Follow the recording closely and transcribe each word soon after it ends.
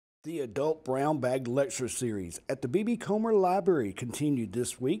The Adult Brown Bag Lecture Series at the B.B. Comer Library continued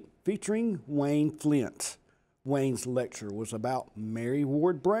this week, featuring Wayne Flint. Wayne's lecture was about Mary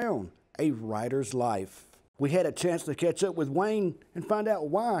Ward Brown, a writer's life. We had a chance to catch up with Wayne and find out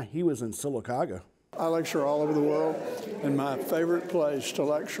why he was in Sylacauga. I lecture all over the world, and my favorite place to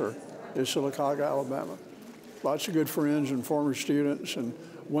lecture is Sylacauga, Alabama. Lots of good friends and former students and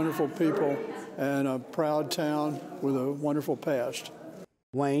wonderful people, and a proud town with a wonderful past.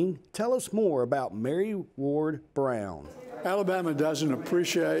 Wayne, tell us more about Mary Ward Brown. Alabama doesn't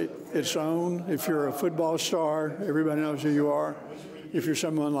appreciate its own. If you're a football star, everybody knows who you are. If you're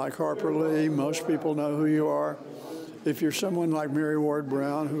someone like Harper Lee, most people know who you are. If you're someone like Mary Ward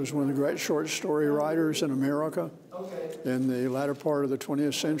Brown, who was one of the great short story writers in America in the latter part of the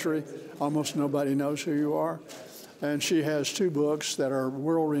 20th century, almost nobody knows who you are. And she has two books that are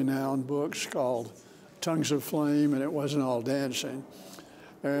world-renowned books called Tongues of Flame and It Wasn't All Dancing.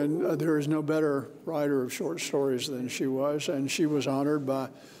 And there is no better writer of short stories than she was, and she was honored by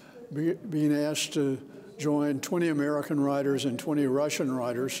being asked to join 20 American writers and 20 Russian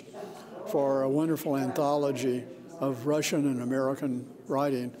writers for a wonderful anthology of Russian and American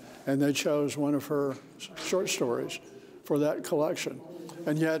writing, and they chose one of her short stories for that collection.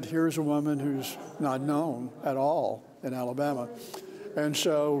 And yet here's a woman who's not known at all in Alabama. And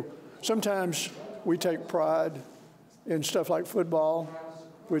so sometimes we take pride in stuff like football,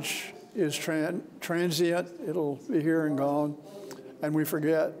 which is transient. It'll be here and gone. And we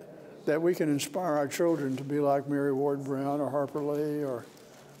forget that we can inspire our children to be like Mary Ward Brown or Harper Lee or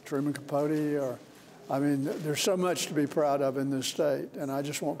Truman Capote. There's so much to be proud of in this state, and I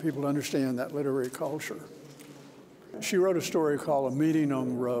just want people to understand that literary culture. She wrote a story called A Meeting on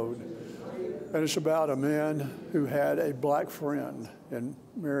the Road, and it's about a man who had a black friend in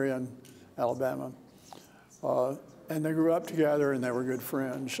Marion, Alabama. And they grew up together, and they were good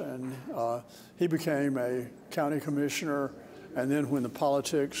friends. And he became a county commissioner. And then when the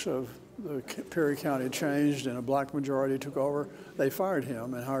politics of the Perry County changed and a black majority took over, they fired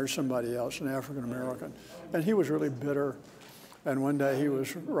him and hired somebody else, an African American. And he was really bitter. And one day he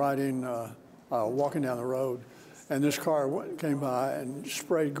was walking down the road, and this car came by and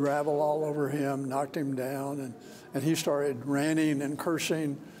sprayed gravel all over him, knocked him down, and he started ranting and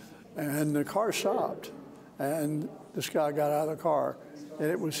cursing, and the car stopped. And this guy got out of the car, and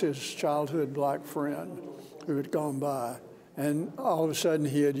it was his childhood black friend who had gone by. And all of a sudden,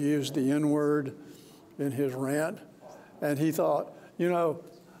 he had used the N-word in his rant, and he thought, I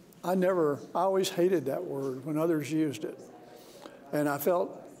always hated that word when others used it. And I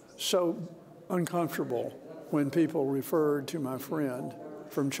felt so uncomfortable when people referred to my friend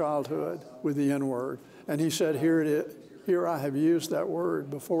from childhood with the N-word. And he said, here I have used that word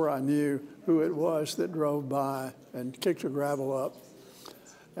before I knew who it was that drove by and kicked the gravel up.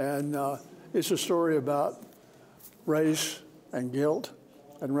 And it's a story about race and guilt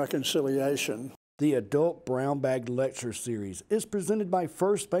and reconciliation. The Adult Brown Bag Lecture Series is presented by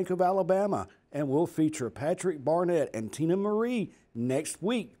First Bank of Alabama and will feature Patrick Barnett and Tina Marie next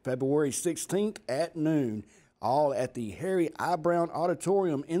week, February 16th at noon, all at the Harry I. Brown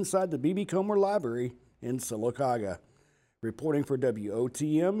Auditorium inside the B.B. Comer Library in Sylacauga. Reporting for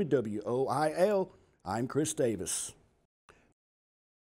WOTM and WOIL, I'm Chris Davis.